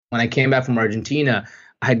When I came back from Argentina,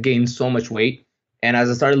 I had gained so much weight. And as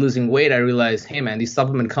I started losing weight, I realized, hey, man, these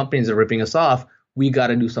supplement companies are ripping us off. We got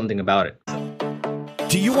to do something about it.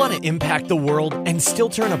 Do you want to impact the world and still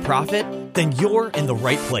turn a profit? Then you're in the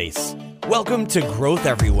right place. Welcome to Growth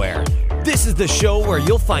Everywhere. This is the show where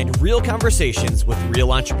you'll find real conversations with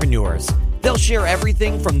real entrepreneurs. They'll share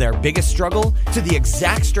everything from their biggest struggle to the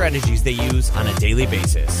exact strategies they use on a daily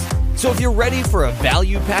basis. So if you're ready for a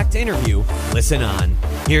value-packed interview, listen on.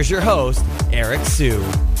 Here's your host, Eric Siu.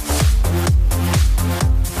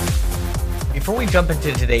 Before we jump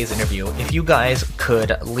into today's interview, if you guys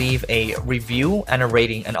could leave a review and a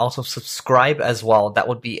rating and also subscribe as well, that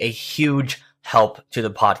would be a huge help to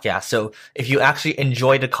the podcast. So if you actually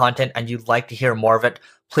enjoy the content and you'd like to hear more of it,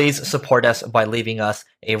 please support us by leaving us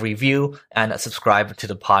a review and subscribe to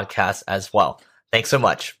the podcast as well. Thanks so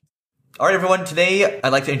much. All right, everyone. Today,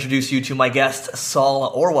 I'd like to introduce you to my guest,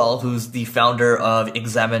 Saul Orwell, who's the founder of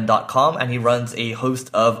Examine.com, and he runs a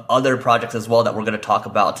host of other projects as well that we're going to talk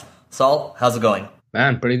about. Saul, how's it going?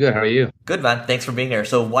 Man, pretty good. How are you? Good, man. Thanks for being here.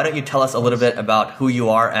 So why don't you tell us a little bit about who you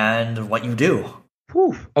are and what you do?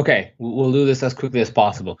 Whew. Okay, we'll do this as quickly as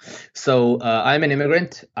possible. So I'm an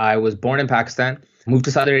immigrant. I was born in Pakistan, moved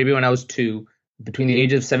to Saudi Arabia when I was 2. Between the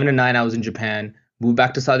ages of 7 and 9, I was in Japan, moved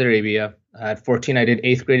back to Saudi Arabia. At 14, I did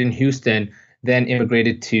 8th grade in Houston, then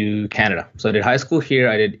immigrated to Canada. So I did high school here.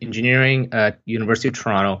 I did engineering at University of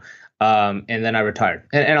Toronto, and then I retired.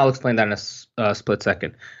 And I'll explain that in a split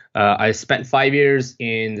second. I spent 5 years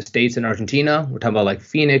in the States and Argentina. We're talking about like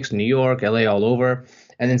Phoenix, New York, LA, all over.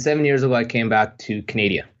 And then 7 years ago, I came back to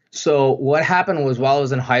Canada. So what happened was while I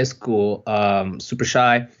was in high school, super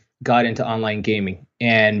shy, got into online gaming.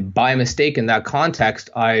 And by mistake in that context,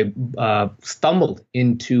 I stumbled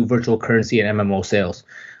into virtual currency and MMO sales.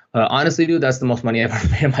 Honestly, dude, that's the most money I've ever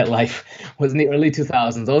made in my life. Was in the early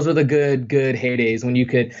 2000s. Those were the good heydays when you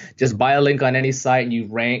could just buy a link on any site and you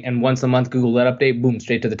rank, and once a month Google Let Update, boom,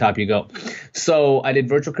 straight to the top you go. So I did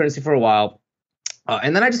virtual currency for a while.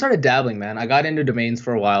 And then I just started dabbling, man. I got into domains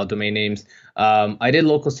for a while, domain names. I did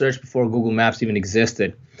local search before Google Maps even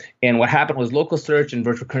existed. And what happened was local search and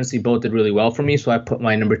virtual currency both did really well for me. So I put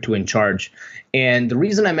my number 2 in charge. And the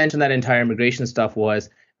reason I mentioned that entire immigration stuff was,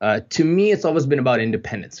 to me, it's always been about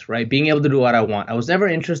independence, right? Being able to do what I want. I was never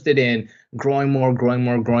interested in growing more.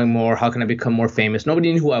 How can I become more famous?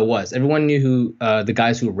 Nobody knew who I was. Everyone knew who the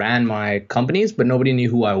guys who ran my companies, but nobody knew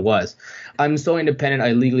who I was. I'm so independent,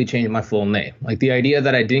 I legally changed my full name. Like the idea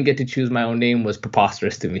that I didn't get to choose my own name was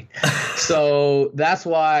preposterous to me. So that's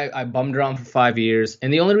why I bummed around for 5 years.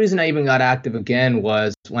 And the only reason I even got active again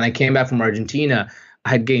was when I came back from Argentina, I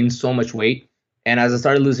had gained so much weight. And as I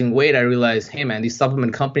started losing weight, I realized, hey, man, these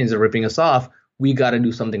supplement companies are ripping us off. We got to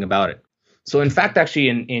do something about it. So in fact, actually,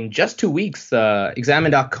 in just 2 weeks,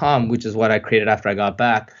 Examine.com, which is what I created after I got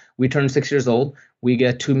back, we turned 6 years old. We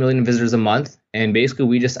get 2 million visitors a month. And basically,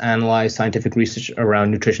 we just analyze scientific research around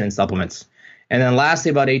nutrition and supplements. And then lastly,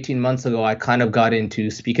 about 18 months ago, I kind of got into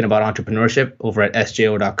speaking about entrepreneurship over at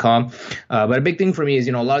SJO.com. But a big thing for me is,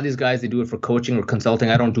 a lot of these guys, they do it for coaching or consulting.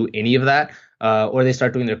 I don't do any of that. Or they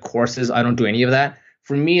start doing their courses. I don't do any of that.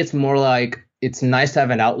 For me, it's more like it's nice to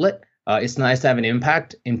have an outlet. It's nice to have an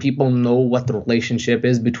impact, and people know what the relationship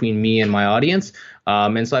is between me and my audience.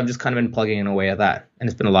 And so I've just kind of been plugging away at that, and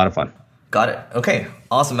it's been a lot of fun. Got it. Okay.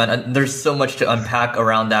 Awesome, man. And there's so much to unpack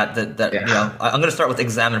around that yeah. I'm going to start with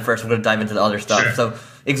Examine first. We're going to dive into the other stuff. Sure. So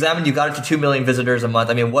Examine, you got it to 2 million visitors a month.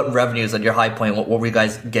 I mean, what revenues at your high point? What were you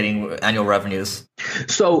guys getting annual revenues?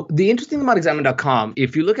 So the interesting thing about Examine.com,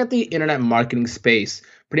 if you look at the internet marketing space,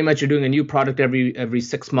 pretty much you're doing a new product every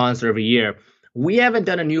 6 months or every year. We haven't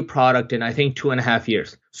done a new product in, I think, 2.5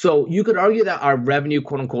 years. So you could argue that our revenue,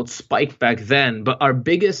 quote unquote, spiked back then. But our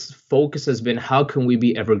biggest focus has been how can we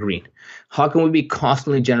be evergreen? How can we be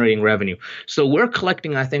constantly generating revenue? So we're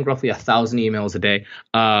collecting, I think, roughly 1,000 emails a day.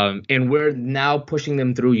 And we're now pushing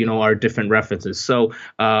them through, our different references. So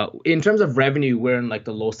in terms of revenue, we're in like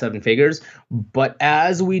the low 7 figures. But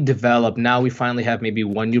as we develop, now we finally have maybe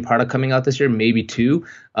 1 new product coming out this year, maybe 2.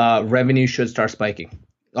 Revenue should start spiking.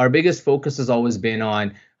 Our biggest focus has always been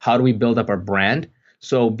on how do we build up our brand.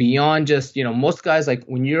 So beyond just, most guys, like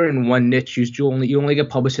when you're in one niche, you only get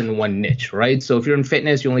published in one niche, right? So if you're in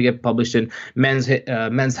fitness, you only get published in men's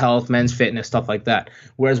health, men's fitness, stuff like that.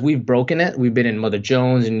 Whereas we've broken it. We've been in Mother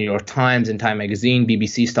Jones, in New York Times, in Time Magazine,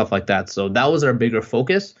 BBC, stuff like that. So that was our bigger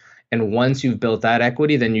focus. And once you've built that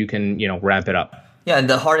equity, then you can, ramp it up. Yeah, and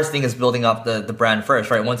the hardest thing is building up the brand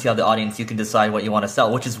first, right? Once you have the audience, you can decide what you want to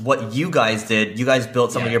sell, which is what you guys did. You guys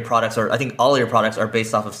built some of your products, or I think all of your products are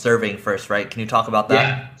based off of surveying first, right? Can you talk about that?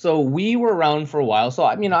 Yeah. So we were around for a while. So,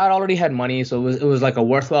 I mean, I'd already had money. So it was like a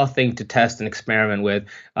worthwhile thing to test and experiment with.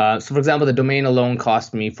 So, for example, the domain alone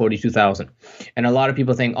cost me $42,000. And a lot of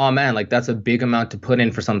people think, oh, man, like that's a big amount to put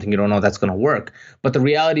in for something you don't know that's going to work. But the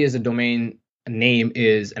reality is a domain name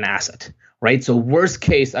is an asset. Right. So worst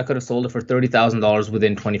case, I could have sold it for $30,000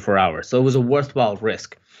 within 24 hours. So it was a worthwhile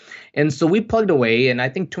risk. And so we plugged away, and I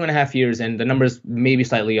think 2.5 years, and the numbers may be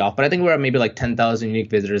slightly off, but I think we're at maybe like 10,000 unique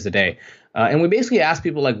visitors a day. And we basically asked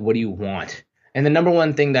people like, what do you want? And the number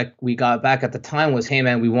one thing that we got back at the time was, hey,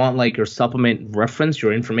 man, we want like your supplement reference,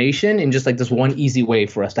 your information, in just like this one easy way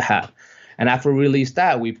for us to have. And after we released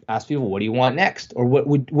that, we asked people, what do you want next? Or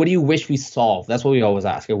what do you wish we solve? That's what we always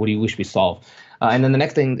ask. What do you wish we solve? And then the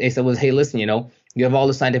next thing they said was, hey, listen, you have all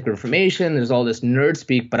this scientific information. There's all this nerd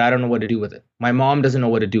speak, but I don't know what to do with it. My mom doesn't know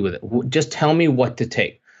what to do with it. Just tell me what to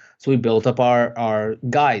take. So we built up our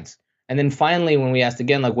guides. And then finally, when we asked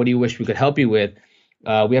again, like, what do you wish we could help you with?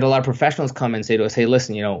 We had a lot of professionals come and say to us, hey,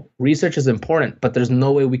 listen, research is important, but there's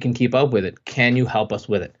no way we can keep up with it. Can you help us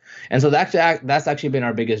with it? And so that's actually been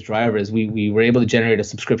our biggest driver is we were able to generate a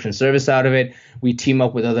subscription service out of it. We team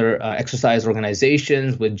up with other exercise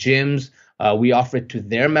organizations, with gyms. We offer it to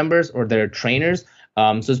their members or their trainers.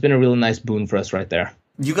 So it's been a really nice boon for us right there.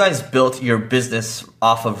 You guys built your business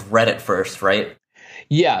off of Reddit first, right?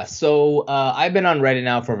 Yeah. So I've been on Reddit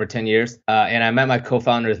now for over 10 years, and I met my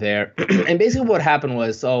co-founder there. And basically what happened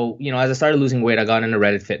was, so, as I started losing weight, I got into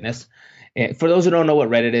Reddit Fitness. And for those who don't know what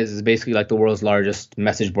Reddit is basically like the world's largest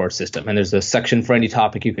message board system. And there's a section for any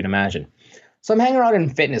topic you can imagine. So I'm hanging around in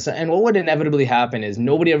fitness, and what would inevitably happen is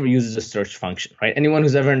nobody ever uses a search function, right? Anyone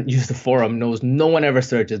who's ever used the forum knows no one ever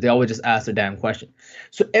searches. They always just ask their damn question.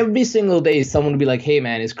 So every single day, someone would be like, hey,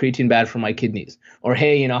 man, is creatine bad for my kidneys? Or,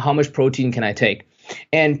 hey, how much protein can I take?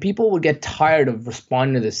 And people would get tired of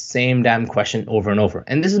responding to the same damn question over and over.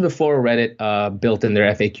 And this is before Reddit built in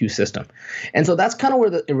their FAQ system. And so that's kind of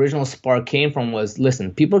where the original spark came from was,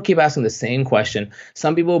 listen, people keep asking the same question.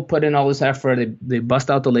 Some people put in all this effort, they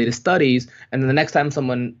bust out the latest studies, and then the next time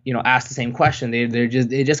someone, asks the same question, they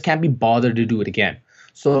just can't be bothered to do it again.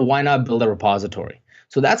 So why not build a repository?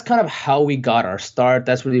 So that's kind of how we got our start.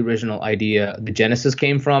 That's where the original idea, the genesis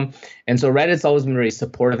came from. And so Reddit's always been very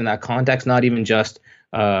supportive in that context, not even just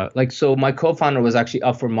so my co-founder was actually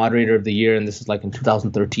up for moderator of the year, and this is like in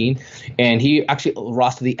 2013, and he actually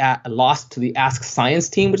lost to the Ask Science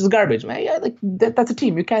team, which is garbage, man. Yeah, like that's a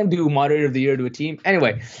team. You can't do moderator of the year to a team.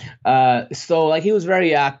 Anyway, so like he was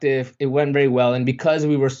very active. It went very well, and because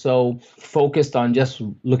we were so focused on just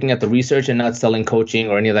looking at the research and not selling coaching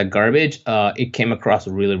or any of that garbage, it came across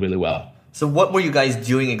really, really well. So what were you guys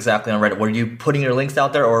doing exactly on Reddit? Were you putting your links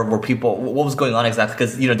out there, or were people, what was going on exactly?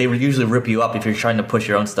 Because, they would usually rip you up if you're trying to push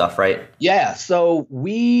your own stuff, right? Yeah. So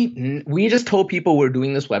we just told people we're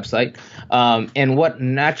doing this website. And what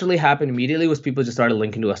naturally happened immediately was people just started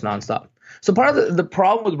linking to us nonstop. So part of the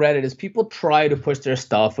problem with Reddit is people try to push their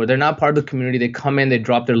stuff, or they're not part of the community. They come in, they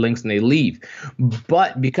drop their links, and they leave.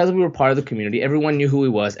 But because we were part of the community, everyone knew who he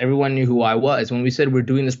was. Everyone knew who I was. When we said we're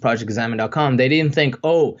doing this projectexamine.com, they didn't think,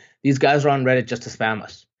 oh, these guys are on Reddit just to spam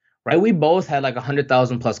us, right? We both had like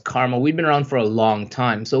 100,000 plus karma. We've been around for a long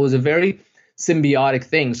time. So it was a very symbiotic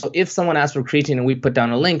thing. So if someone asked for creatine and we put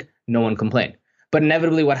down a link, no one complained. But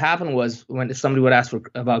inevitably what happened was if somebody would ask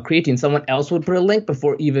about creatine, someone else would put a link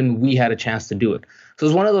before even we had a chance to do it. So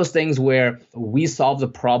it's one of those things where we solved the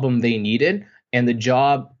problem they needed, and the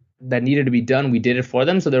job that needed to be done, we did it for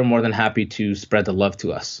them. So they were more than happy to spread the love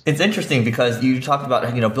to us. It's interesting because you talked about,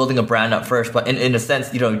 building a brand up first, but in a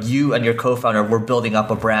sense, you and your co-founder were building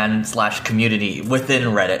up a brand / community within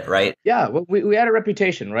Reddit, right? Yeah, we had a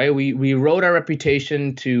reputation, right? We wrote our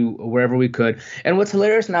reputation to wherever we could. And what's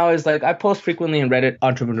hilarious now is like I post frequently in Reddit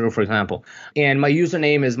Entrepreneur, for example, and my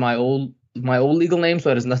username is my old legal name,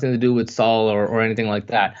 so it has nothing to do with Saul or anything like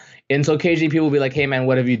that. And so occasionally people will be like, hey man,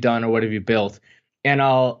 what have you done or what have you built? And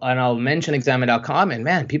I'll mention examine.com, and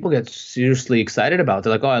man, people get seriously excited about it.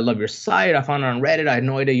 They're like, oh, I love your site. I found it on Reddit. I had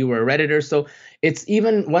no idea you were a Redditor. So it's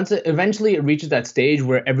even once it eventually reaches that stage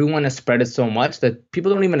where everyone has spread it so much that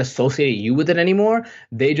people don't even associate you with it anymore.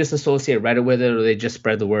 They just associate Reddit with it, or they just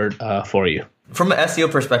spread the word for you. From an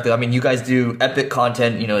SEO perspective, I mean, you guys do epic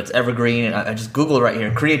content, it's evergreen, and I just Googled right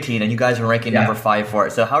here, creatine, and you guys are ranking number 5 for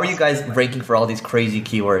it. So how are you guys ranking for all these crazy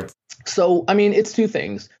keywords? So, I mean, it's two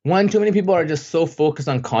things. One, too many people are just so focused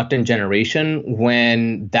on content generation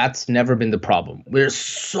when that's never been the problem. There's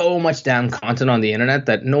so much damn content on the internet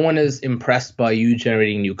that no one is impressed by you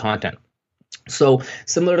generating new content. So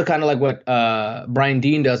similar to kind of like what Brian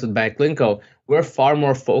Dean does with Backlinko, we're far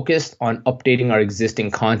more focused on updating our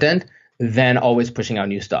existing content than always pushing out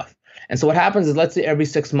new stuff. And so what happens is, let's say every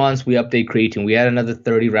 6 months we update Creatine, we add another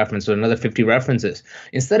 30 references or another 50 references.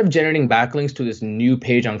 Instead of generating backlinks to this new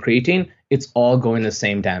page on Creatine, it's all going to the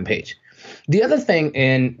same damn page. The other thing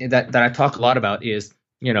that I talk a lot about is,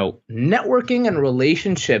 networking and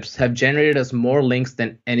relationships have generated us more links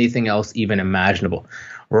than anything else even imaginable,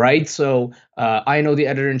 right? So I know the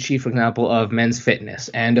editor-in-chief, for example, of Men's Fitness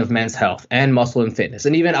and of Men's Health and Muscle and Fitness,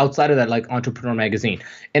 and even outside of that, like Entrepreneur Magazine.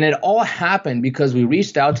 And it all happened because we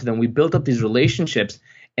reached out to them, we built up these relationships,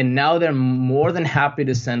 and now they're more than happy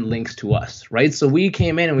to send links to us, right? So we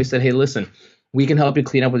came in and we said, hey, listen, we can help you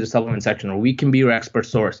clean up with your supplement section, or we can be your expert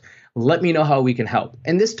source. Let me know how we can help.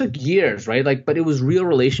 And this took years, right? But it was real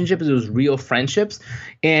relationships, it was real friendships,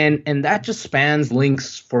 and that just spans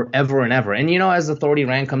links forever and ever. And as authority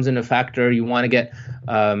rank comes into factor, you want to get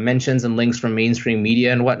mentions and links from mainstream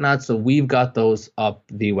media and whatnot. So we've got those up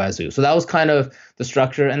the wazoo. So that was kind of the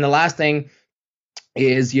structure. And the last thing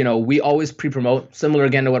is, we always pre-promote, similar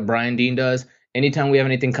again to what Brian Dean does. Anytime we have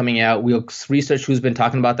anything coming out, we'll research who's been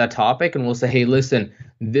talking about that topic, and we'll say, hey, listen,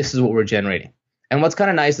 this is what we're generating. And what's kind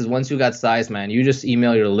of nice is once you got size, man, you just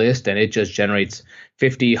email your list and it just generates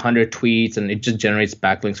 50, 100 tweets, and it just generates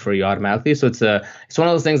backlinks for you automatically. So it's one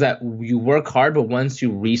of those things that you work hard, but once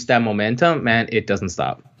you reach that momentum, man, it doesn't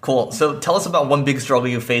stop. Cool. So tell us about one big struggle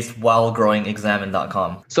you faced while growing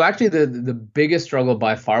Examine.com. So actually the biggest struggle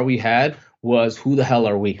by far we had was, who the hell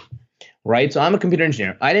are we? Right? So I'm a computer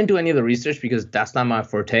engineer. I didn't do any of the research because that's not my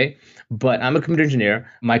forte, but I'm a computer engineer.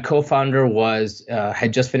 My co-founder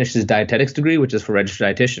had just finished his dietetics degree, which is for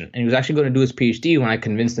registered dietitian. And he was actually going to do his PhD when I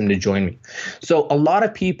convinced him to join me. So a lot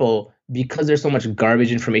of people, because there's so much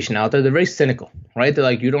garbage information out there, they're very cynical, right? They're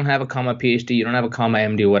like, you don't have a comma PhD, you don't have a comma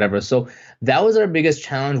MD or whatever. So that was our biggest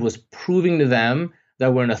challenge, was proving to them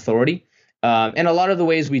that we're an authority. And a lot of the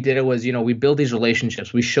ways we did it was, we built these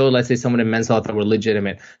relationships. We showed, let's say, someone in Men's Health that we're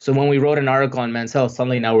legitimate. So when we wrote an article on Men's Health,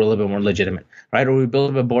 suddenly now we're a little bit more legitimate, right? Or we built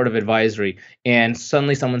up a board of advisory, and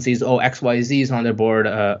suddenly someone sees, XYZ is on their board,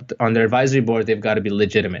 on their advisory board, they've got to be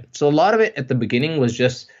legitimate. So a lot of it at the beginning was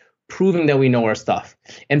just proving that we know our stuff.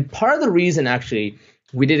 And part of the reason, actually,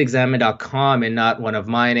 we did Examine.com and not one of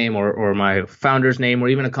my name or my founder's name or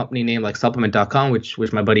even a company name like Supplement.com, which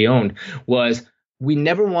my buddy owned, was we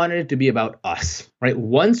never wanted it to be about us, right?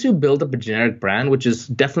 Once you build up a generic brand, which is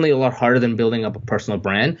definitely a lot harder than building up a personal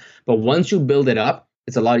brand, but once you build it up,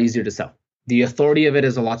 it's a lot easier to sell. The authority of it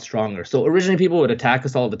is a lot stronger. So originally people would attack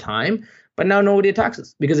us all the time, but now nobody attacks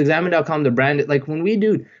us because Examine.com, the brand, like when we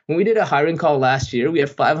did a hiring call last year, we had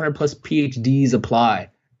 500 plus PhDs apply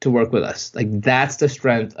to work with us. Like, that's the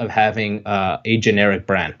strength of having a generic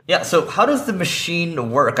brand. Yeah. So how does the machine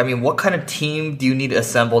work? I mean, what kind of team do you need to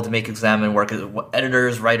assemble to make Examine work? Is it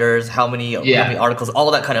editors, writers, how many articles, all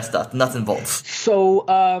that kind of stuff, nuts and bolts? So,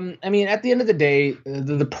 at the end of the day,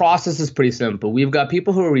 the process is pretty simple. We've got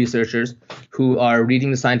people who are researchers who are reading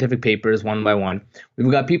the scientific papers one by one. We've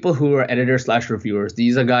got people who are editors/reviewers.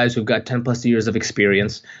 These are guys who've got 10 plus years of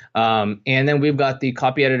experience. And then we've got the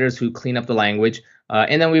copy editors who clean up the language.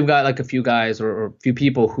 And then we've got like a few guys or a few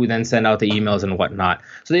people who then send out the emails and whatnot.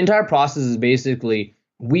 So the entire process is basically,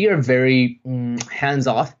 we are very hands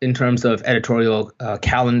off in terms of editorial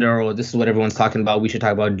calendar, or this is what everyone's talking about. We should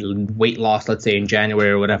talk about weight loss, let's say in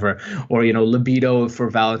January or whatever, or, libido for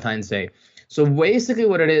Valentine's Day. So basically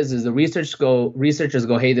what it is the researchers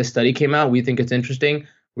go, hey, this study came out. We think it's interesting.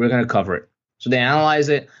 We're going to cover it. So they analyze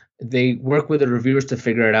it. They work with the reviewers to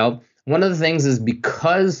figure it out. One of the things is,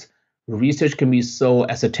 because research can be so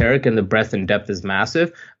esoteric and the breadth and depth is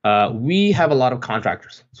massive, we have a lot of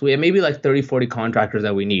contractors. So we have maybe like 30, 40 contractors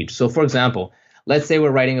that we need. So for example, let's say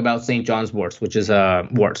we're writing about St. John's wort, which is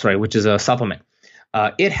a supplement.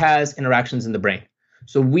 It has interactions in the brain.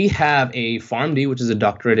 So we have a PharmD, which is a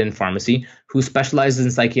doctorate in pharmacy, who specializes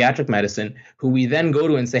in psychiatric medicine, who we then go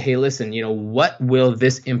to and say, hey, listen, what will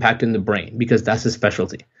this impact in the brain? Because that's his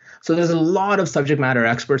specialty. So there's a lot of subject matter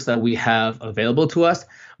experts that we have available to us,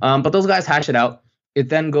 but those guys hash it out. It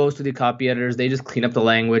then goes to the copy editors. They just clean up the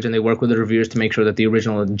language and they work with the reviewers to make sure that the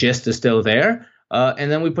original gist is still there,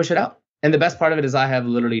 and then we push it out. And the best part of it is I have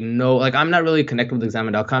literally I'm not really connected with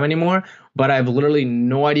Examine.com anymore, but I have literally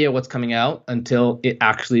no idea what's coming out until it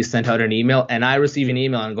actually sent out an email, and I receive an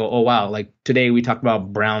email and go, oh, wow, like today we talked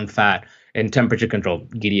about brown fat and temperature control.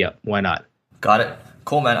 Giddy up. Why not? Got it.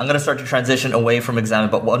 Cool, man. I'm going to start to transition away from Examine,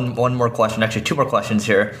 but one more question, actually 2 more questions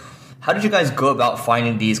here. How did you guys go about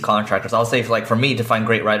finding these contractors? I'll say for me to find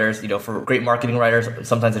great writers, for great marketing writers,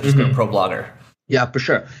 sometimes I just go to ProBlogger. Yeah, for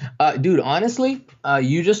sure. Dude, honestly,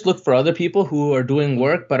 you just look for other people who are doing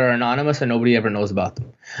work but are anonymous and nobody ever knows about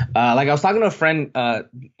them. Like I was talking to a friend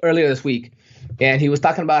earlier this week, and he was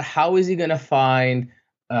talking about how is he going to find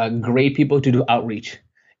great people to do outreach.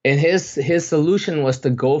 And his solution was to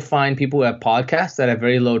go find people who have podcasts that have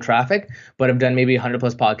very low traffic, but have done maybe 100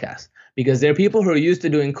 plus podcasts. Because there are people who are used to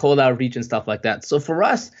doing cold outreach and stuff like that. So for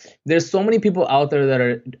us, there's so many people out there that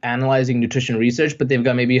are analyzing nutrition research, but they've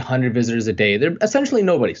got maybe 100 visitors a day. They're essentially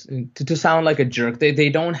nobodies. To sound like a jerk, they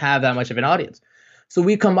don't have that much of an audience. So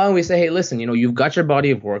we come by and we say, hey, listen, you've got your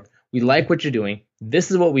body of work. We like what you're doing.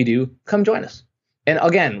 This is what we do. Come join us. And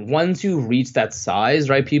again, once you reach that size,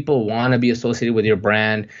 right, people want to be associated with your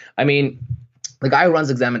brand. I mean, the guy who runs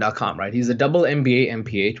Examine.com, right? He's a double MBA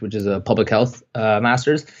MPH, which is a public health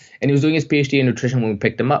master's, and he was doing his PhD in nutrition when we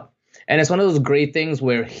picked him up. And it's one of those great things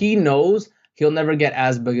where he knows he'll never get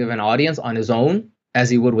as big of an audience on his own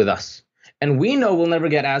as he would with us. And we know we'll never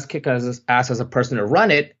get as kick-ass as a person to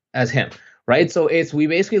run it as him, right? So we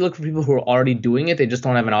basically look for people who are already doing it. They just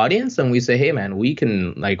don't have an audience. And we say, hey, man, we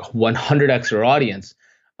can like 100x your audience.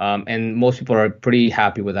 And most people are pretty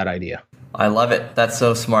happy with that idea. I love it. That's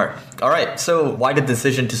so smart. All right. So why the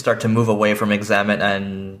decision to start to move away from Examine?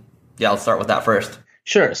 And yeah, I'll start with that first.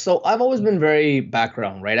 Sure. So I've always been very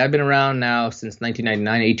background, right? I've been around now since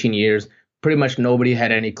 1999, 18 years. Pretty much nobody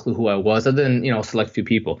had any clue who I was other than, select few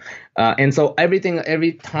people. And so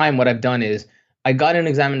every time what I've done is I got in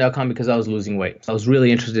Examine.com because I was losing weight. So I was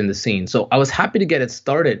really interested in the scene. So I was happy to get it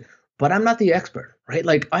started, but I'm not the expert, right?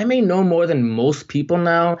 Like I may know more than most people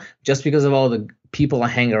now just because of all the people I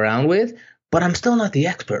hang around with, but I'm still not the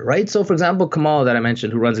expert, right? So for example, Kamal that I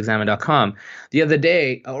mentioned who runs Examine.com, the other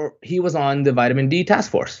day, he was on the vitamin D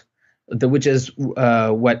task force, which is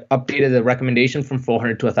what updated the recommendation from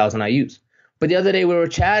 400 to 1,000 IUs. But the other day we were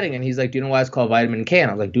chatting and he's like, do you know why it's called vitamin K?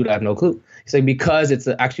 And I was like, dude, I have no clue. He's like, because it's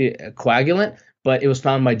actually a coagulant, but it was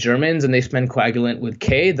found by Germans and they spent coagulant with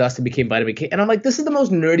K, thus it became vitamin K. And I'm like, this is the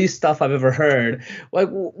most nerdy stuff I've ever heard. Like,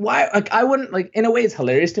 why? Like, I wouldn't, like, in a way it's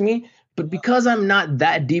hilarious to me, but because I'm not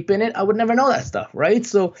that deep in it, I would never know that stuff, right?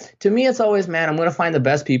 So to me, it's always, man, I'm going to find the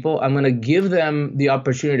best people. I'm going to give them the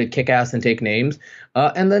opportunity to kick ass and take names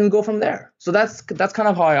and then go from there. So that's kind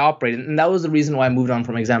of how I operate. And that was the reason why I moved on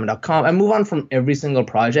from Examine.com. I move on from every single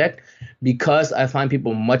project because I find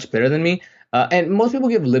people much better than me. And most people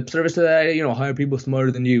give lip service to that, hire people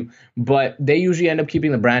smarter than you. But they usually end up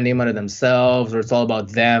keeping the brand name under themselves or it's all about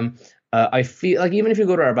them. I feel like even if you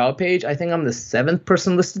go to our About page, I think I'm the 7th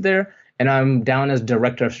person listed there. And I'm down as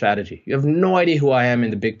director of strategy. You have no idea who I am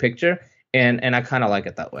in the big picture. And I kind of like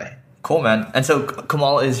it that way. Cool, man. And so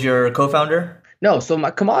Kamal is your co-founder? No, so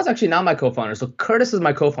Kamal is actually not my co-founder. So Curtis is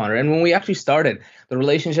my co-founder. And when we actually started, the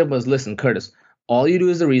relationship was, listen, Curtis, all you do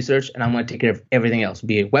is the research and I'm going to take care of everything else,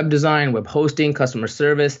 be it web design, web hosting, customer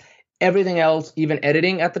service, everything else, even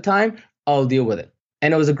editing at the time, I'll deal with it.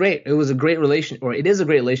 And it is a great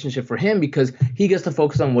relationship for him because he gets to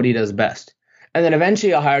focus on what he does best. And then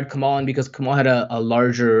eventually I hired Kamal in because Kamal had a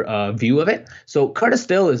larger view of it. So Curtis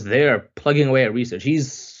still is there plugging away at research. He's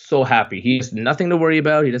so happy. He has nothing to worry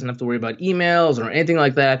about. He doesn't have to worry about emails or anything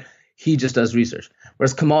like that. He just does research.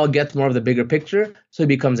 Whereas Kamal gets more of the bigger picture, so he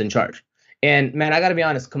becomes in charge. And man, I got to be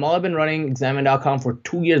honest, Kamal had been running Examine.com for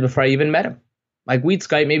 2 years before I even met him. Like we'd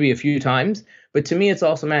Skype maybe a few times. But to me, it's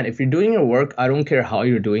also, man, if you're doing your work, I don't care how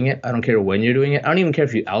you're doing it. I don't care when you're doing it. I don't even care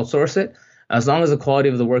if you outsource it. As long as the quality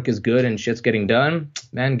of the work is good and shit's getting done,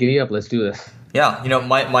 man, giddy up. Let's do this. Yeah.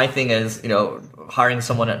 My thing is, hiring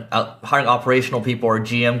operational people or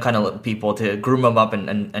GM kind of people to groom them up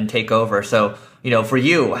and take over. So, for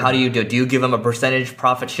you, how do you do it? Do you give them a percentage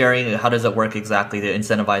profit sharing? How does it work exactly to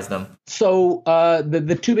incentivize them? So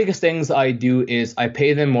the two biggest things I do is I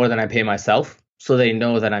pay them more than I pay myself. So they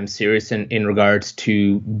know that I'm serious in regards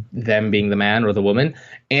to them being the man or the woman.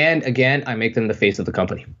 And again, I make them the face of the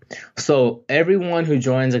company. So everyone who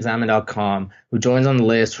joins Examine.com, who joins on the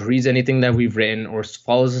list, reads anything that we've written or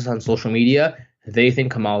follows us on social media, they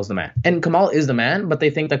think Kamal is the man. And Kamal is the man, but they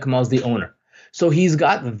think that Kamal's the owner. So he's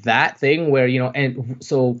got that thing where, and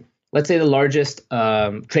so let's say the largest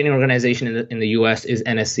training organization in the US is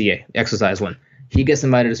NSCA, the exercise one. He gets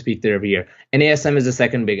invited to speak there every year. And ASM is the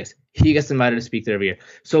second biggest. He gets invited to speak there every year.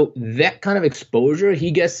 So that kind of exposure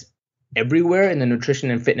he gets everywhere in the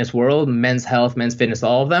nutrition and fitness world, men's health, men's fitness,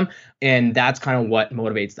 all of them. And that's kind of what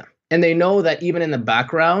motivates them. And they know that even in the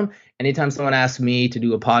background, anytime someone asks me to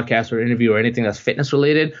do a podcast or interview or anything that's fitness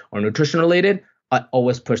related or nutrition related, I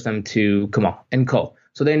always push them to Kamal and Co.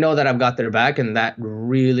 So they know that I've got their back. And that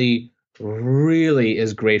really, really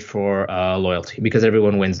is great for loyalty because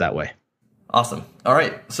everyone wins that way. Awesome. All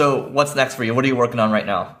right. So what's next for you? What are you working on right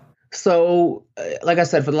now? So, like I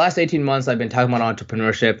said, for the last 18 months, I've been talking about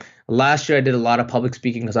entrepreneurship. Last year, I did a lot of public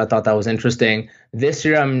speaking because I thought that was interesting. This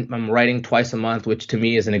year, I'm writing twice a month, which to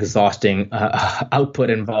me is an exhausting output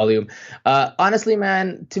and volume. Honestly,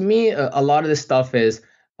 man, to me, a lot of this stuff is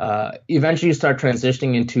eventually you start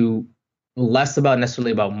transitioning into less about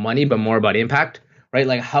necessarily about money, but more about impact, right?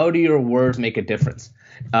 Like, how do your words make a difference?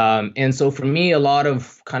 And so for me, a lot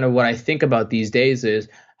of kind of what I think about these days is,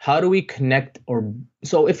 how do we connect? Or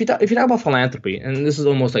so if you talk about philanthropy, and this is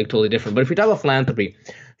almost like totally different, but if you talk about philanthropy,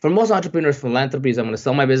 for most entrepreneurs, philanthropy is I'm going to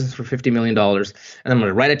sell my business for $50 million and I'm going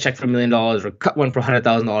to write a check for $1 million or cut one for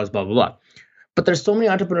 $100,000, blah, blah, blah. But there's so many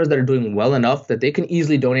entrepreneurs that are doing well enough that they can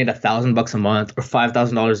easily donate $1,000 a month or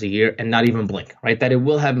 $5,000 a year and not even blink, right? That it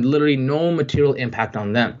will have literally no material impact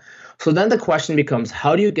on them. So then the question becomes,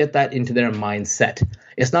 how do you get that into their mindset?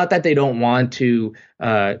 It's not that they don't want to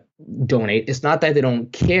donate. It's not that they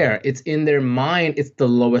don't care. It's in their mind. It's the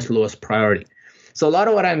lowest priority. So a lot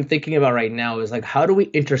of what I'm thinking about right now is like, how do we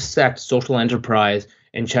intersect social enterprise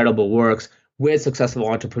and charitable works with successful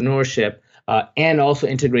entrepreneurship and also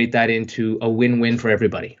integrate that into a win-win for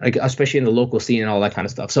everybody, like especially in the local scene and all that kind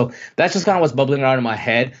of stuff. So that's just kind of what's bubbling around in my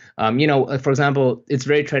head. For example, it's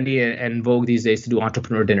very trendy and vogue these days to do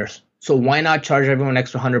entrepreneur dinners. So why not charge everyone an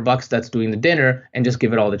extra $100 that's doing the dinner and just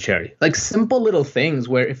give it all to charity? Like simple little things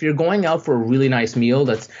where if you're going out for a really nice meal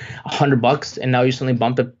that's $100 and now you suddenly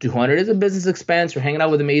bumped up to $200, it's a business expense. You're hanging out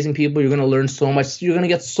with amazing people. You're going to learn so much. You're going to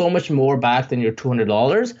get so much more back than your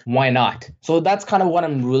 $200. Why not? So that's kind of what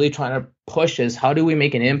I'm really trying to push is how do we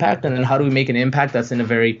make an impact? And then how do we make an impact that's in a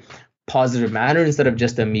very positive manner instead of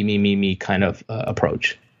just a me kind of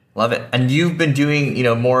approach. Love it. And you've been doing,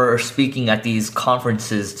 more speaking at these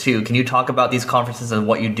conferences too. Can you talk about these conferences and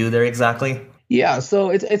what you do there exactly? Yeah, so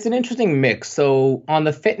it's an interesting mix. So on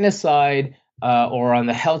the fitness side or on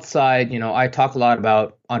the health side, I talk a lot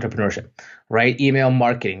about entrepreneurship, right? Email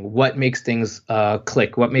marketing, what makes things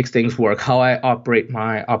click, what makes things work, how I operate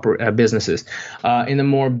my businesses. In the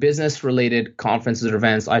more business related conferences or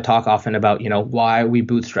events, I talk often about, why we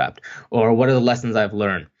bootstrapped or what are the lessons I've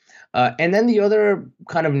learned. And then the other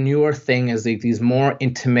kind of newer thing is these more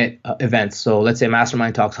intimate events. So let's say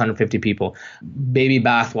Mastermind Talks, 150 people, Baby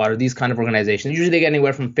Bathwater, these kind of organizations. Usually they get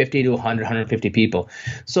anywhere from 50 to 100, 150 people.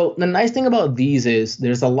 So the nice thing about these is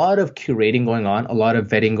there's a lot of curating going on, a lot of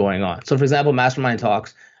vetting going on. So for example, Mastermind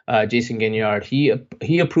Talks, Jason Ginyard,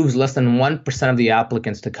 he approves less than 1% of the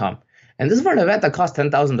applicants to come. And this is for an event that costs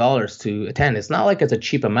 $10,000 to attend. It's not like it's a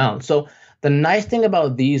cheap amount. So the nice thing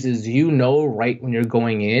about these is right when you're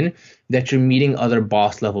going in that you're meeting other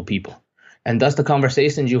boss level people. And thus the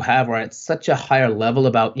conversations you have are at such a higher level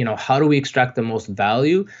about, how do we extract the most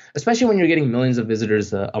value, especially when you're getting millions of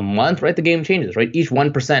visitors a month, right? The game changes, right? Each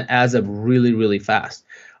 1% adds up really, really fast.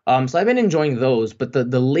 So I've been enjoying those, but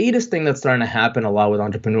the latest thing that's starting to happen a lot with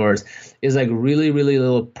entrepreneurs is like really, really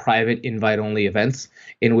little private invite only events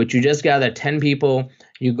in which you just gather 10 people.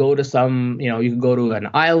 You go to you can go to an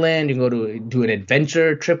island, you can go to do an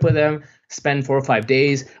adventure trip with them, spend 4 or 5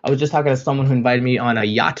 days. I was just talking to someone who invited me on a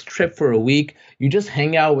yacht trip for a week. You just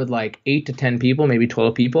hang out with like 8 to 10 people, maybe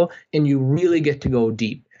 12 people, and you really get to go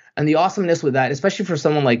deep. And the awesomeness with that, especially for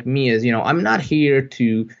someone like me, is, I'm not here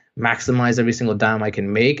to maximize every single dime I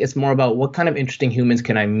can make. It's more about what kind of interesting humans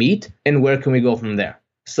can I meet and where can we go from there.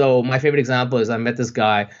 So my favorite example is I met this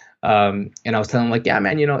guy and I was telling him like, yeah,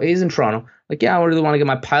 man, he's in Toronto. Like, yeah, I really want to get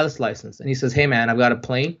my pilot's license. And he says, hey, man, I've got a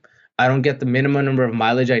plane. I don't get the minimum number of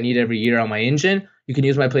mileage I need every year on my engine. You can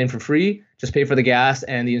use my plane for free. Just pay for the gas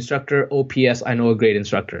and the instructor. OPS, I know a great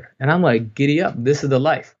instructor. And I'm like, giddy up. This is the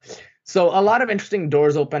life. So a lot of interesting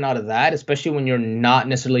doors open out of that, especially when you're not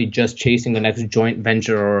necessarily just chasing the next joint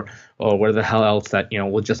venture or where the hell else that,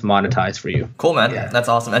 will just monetize for you. Cool, man. Yeah. That's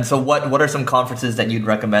awesome. And so what are some conferences that you'd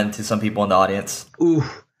recommend to some people in the audience? Ooh,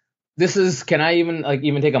 can I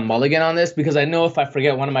even take a mulligan on this? Because I know if I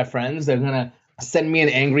forget one of my friends, they're going to send me an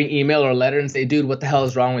angry email or letter and say, dude, what the hell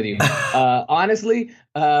is wrong with you? Honestly,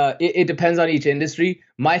 it depends on each industry.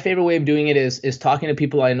 My favorite way of doing it is talking to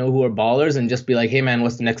people I know who are ballers and just be like, hey, man,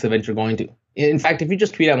 what's the next event you're going to? In fact, if you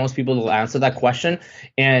just tweet out, most people will answer that question.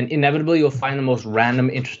 And inevitably, you'll find the most random,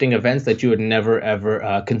 interesting events that you would never,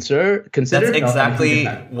 ever consider. That's exactly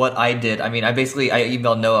what I did. I mean, I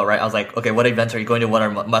emailed Noah, right? I was like, okay, what events are you going to? What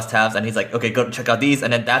are must-haves? And he's like, okay, go check out these.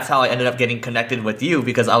 And then that's how I ended up getting connected with you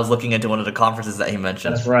because I was looking into one of the conferences that he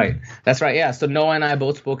mentioned. That's right. Yeah. So Noah and I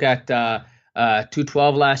both spoke at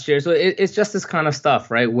 212 last year. So it's just this kind of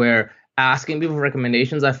stuff, right? Where asking people for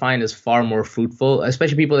recommendations, I find, is far more fruitful,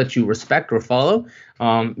 especially people that you respect or follow,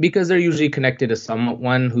 because they're usually connected to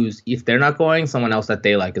someone who's, if they're not going, someone else that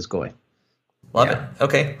they like is going. Love it.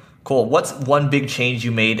 Okay. Cool. What's one big change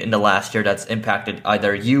you made in the last year that's impacted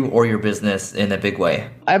either you or your business in a big way?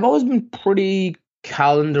 I've always been pretty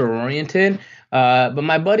calendar oriented, but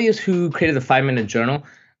my buddies who created the 5 Minute Journal,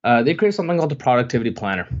 they created something called the Productivity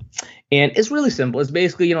Planner. And it's really simple. It's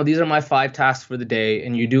basically, these are my 5 tasks for the day,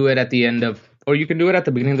 and you do it at the end of, or you can do it at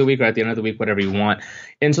the beginning of the week or at the end of the week, whatever you want.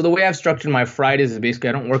 And so the way I've structured my Fridays is basically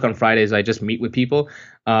I don't work on Fridays. I just meet with people,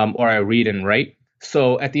 or I read and write.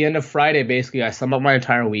 So at the end of Friday, basically, I sum up my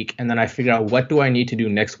entire week, and then I figure out what do I need to do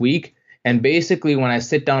next week. And basically, when I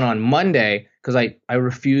sit down on Monday, because I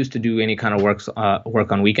refuse to do any kind of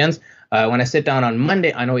work on weekends, when I sit down on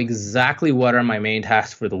Monday, I know exactly what are my main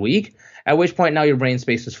tasks for the week, at which point now your brain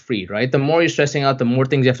space is freed, right? The more you're stressing out, the more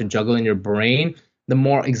things you have to juggle in your brain, the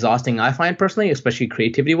more exhausting I find personally, especially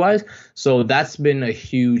creativity-wise. So that's been a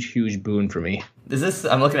huge, huge boon for me.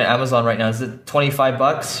 I'm looking at Amazon right now. Is it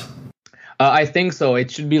 $25? I think so. It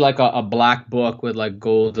should be like a black book with like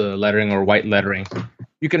gold lettering or white lettering.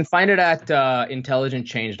 You can find it at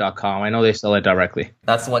intelligentchange.com. I know they sell it directly.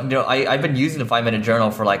 That's what, I've been using the 5 Minute Journal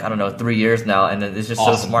for 3 years now, and it's just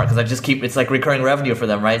awesome. So smart because I just it's like recurring revenue for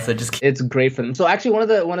them, right? So it's great for them. So actually,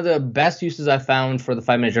 one of the best uses I found for the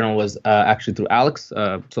 5 Minute Journal was actually through Alex.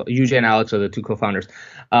 So UJ and Alex are the 2 co-founders.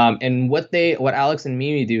 And what Alex and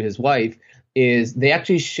Mimi do, his wife, is they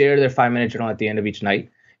actually share their 5 Minute Journal at the end of each night.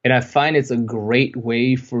 And I find it's a great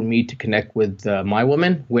way for me to connect with my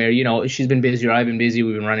woman where, she's been busy or I've been busy.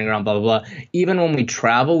 We've been running around, blah, blah, blah. Even when we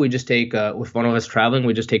travel, we just take, with one of us traveling,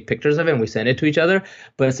 we just take pictures of it and we send it to each other.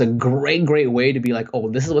 But it's a great, great way to be like, oh,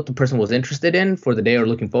 this is what the person was interested in for the day or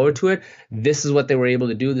looking forward to it. This is what they were able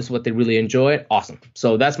to do. This is what they really enjoyed. Awesome.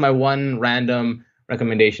 So that's my one random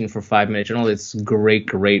recommendation for 5 Minute Journal. It's great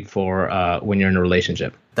for when you're in a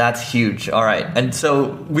relationship. That's huge. All right. And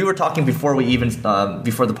so we were talking before the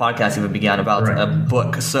podcast even began about a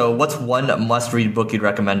book. So what's one must-read book you'd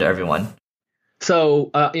recommend to everyone? So,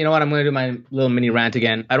 you know what? I'm going to do my little mini rant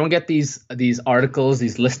again. I don't get these articles,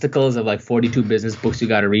 these listicles of like 42 business books you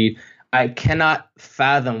got to read. I cannot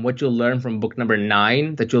fathom what you'll learn from book number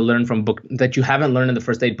 9 that you'll learn from book that you haven't learned in the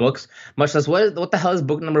first 8 books, much less what the hell is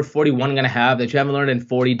book number 41 going to have that you haven't learned in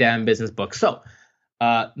 40 damn business books. So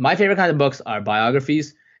my favorite kind of books are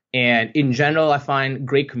biographies. And in general, I find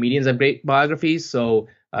great comedians have great biographies. So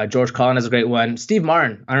George Carlin has a great one. Steve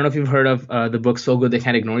Martin. I don't know if you've heard of the book So Good They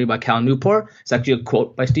Can't Ignore You by Cal Newport. It's actually a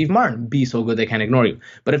quote by Steve Martin. Be so good they can't ignore you.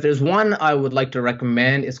 But if there's one I would like to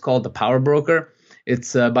recommend, it's called The Power Broker.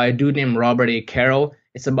 It's by a dude named Robert A. Caro.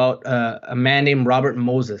 It's about a man named Robert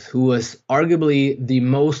Moses, who was arguably the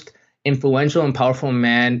most influential and powerful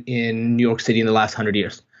man in New York City in the last 100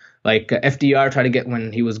 years. Like FDR tried to get,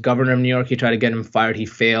 when he was governor of New York, he tried to get him fired. He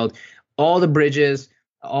failed. All the bridges,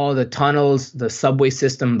 all the tunnels, the subway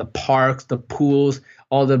system, the parks, the pools,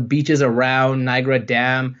 all the beaches around Niagara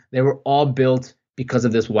Dam, they were all built because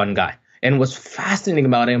of this one guy. And what's fascinating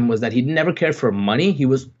about him was that he never cared for money. He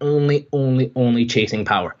was only chasing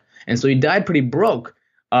power. And so he died pretty broke,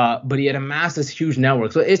 but he had amassed this huge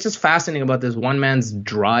network. So it's just fascinating about this one man's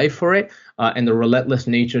drive for it and the relentless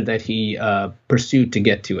nature that he pursued to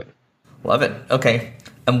get to it. Love it. Okay.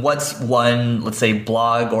 And what's one, let's say,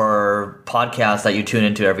 blog or podcast that you tune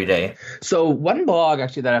into every day? So one blog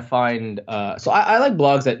actually that I find, so I like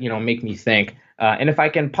blogs that, make me think. And if I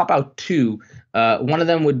can pop out 2, one of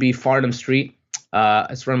them would be Farnham Street.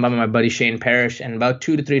 It's run by my buddy Shane Parrish, and about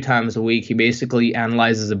 2 to 3 times a week, he basically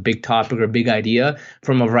analyzes a big topic or a big idea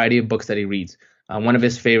from a variety of books that he reads. One of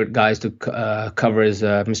his favorite guys to cover is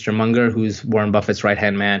Mr. Munger, who's Warren Buffett's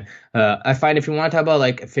right-hand man. I find if you want to talk about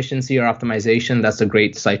like efficiency or optimization, that's a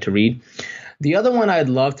great site to read. The other one I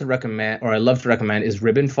love to recommend is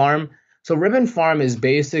Ribbon Farm. So Ribbon Farm is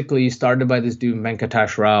basically started by this dude,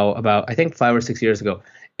 Venkatesh Rao, about, I think, 5 or 6 years ago.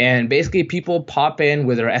 And basically people pop in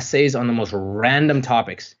with their essays on the most random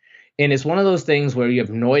topics. And it's one of those things where you have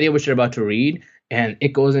no idea what you're about to read, and it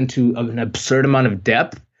goes into an absurd amount of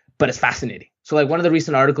depth, but it's fascinating. So like one of the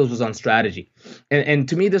recent articles was on strategy. And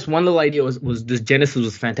to me, this one little idea was this genesis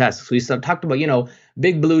was fantastic. So he talked about,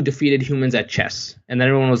 Big Blue defeated humans at chess. And then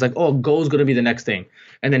everyone was like, oh, Go is going to be the next thing.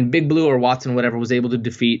 And then Big Blue or Watson, whatever, was able to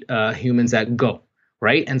defeat humans at Go,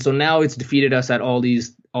 right? And so now it's defeated us at all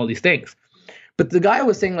these things. But the guy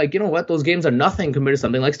was saying, like, you know what? Those games are nothing compared to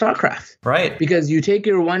something like StarCraft. Right. Because you take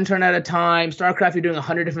your one turn at a time. StarCraft, you're doing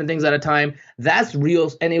 100 different things at a time. That's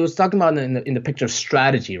real. And he was talking about in the picture of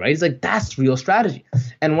strategy, right? He's like, that's real strategy.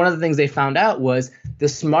 And one of the things they found out was the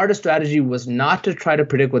smartest strategy was not to try to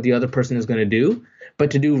predict what the other person is going to do, but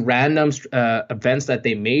to do random events that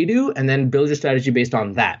they may do, and then build your strategy based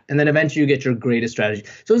on that. And then eventually you get your greatest strategy.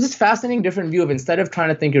 So it's this fascinating different view of, instead of trying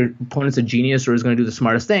to think your opponent's a genius or is going to do the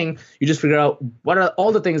smartest thing, you just figure out what are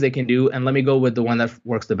all the things they can do, and let me go with the one that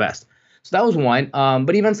works the best. So that was one.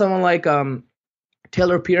 But even someone like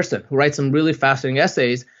Taylor Pearson, who writes some really fascinating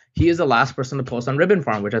essays, he is the last person to post on Ribbon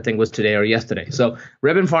Farm, which I think was today or yesterday. So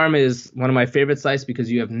Ribbon Farm is one of my favorite sites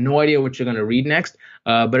because you have no idea what you're going to read next.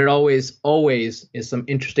 But it always is some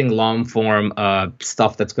interesting long form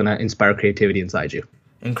stuff that's going to inspire creativity inside you.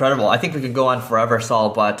 Incredible. I think we could go on forever, Saul,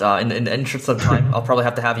 but in the interest of time, I'll probably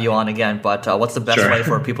have to have you on again. But what's the best way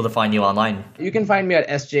for people to find you online? You can find me at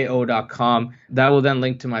sjo.com. That will then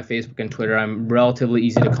link to my Facebook and Twitter. I'm relatively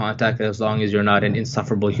easy to contact as long as you're not an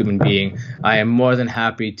insufferable human being. I am more than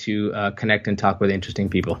happy to connect and talk with interesting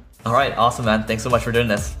people. All right. Awesome, man. Thanks so much for doing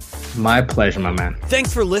this. My pleasure, my man.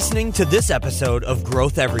 Thanks for listening to this episode of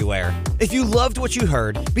Growth Everywhere. If you loved what you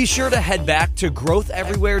heard, be sure to head back to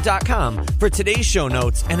growtheverywhere.com for today's show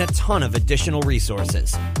notes and a ton of additional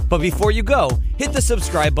resources. But before you go, hit the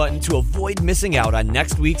subscribe button to avoid missing out on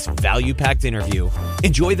next week's value-packed interview.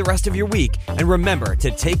 Enjoy the rest of your week, and remember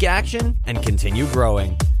to take action and continue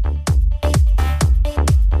growing.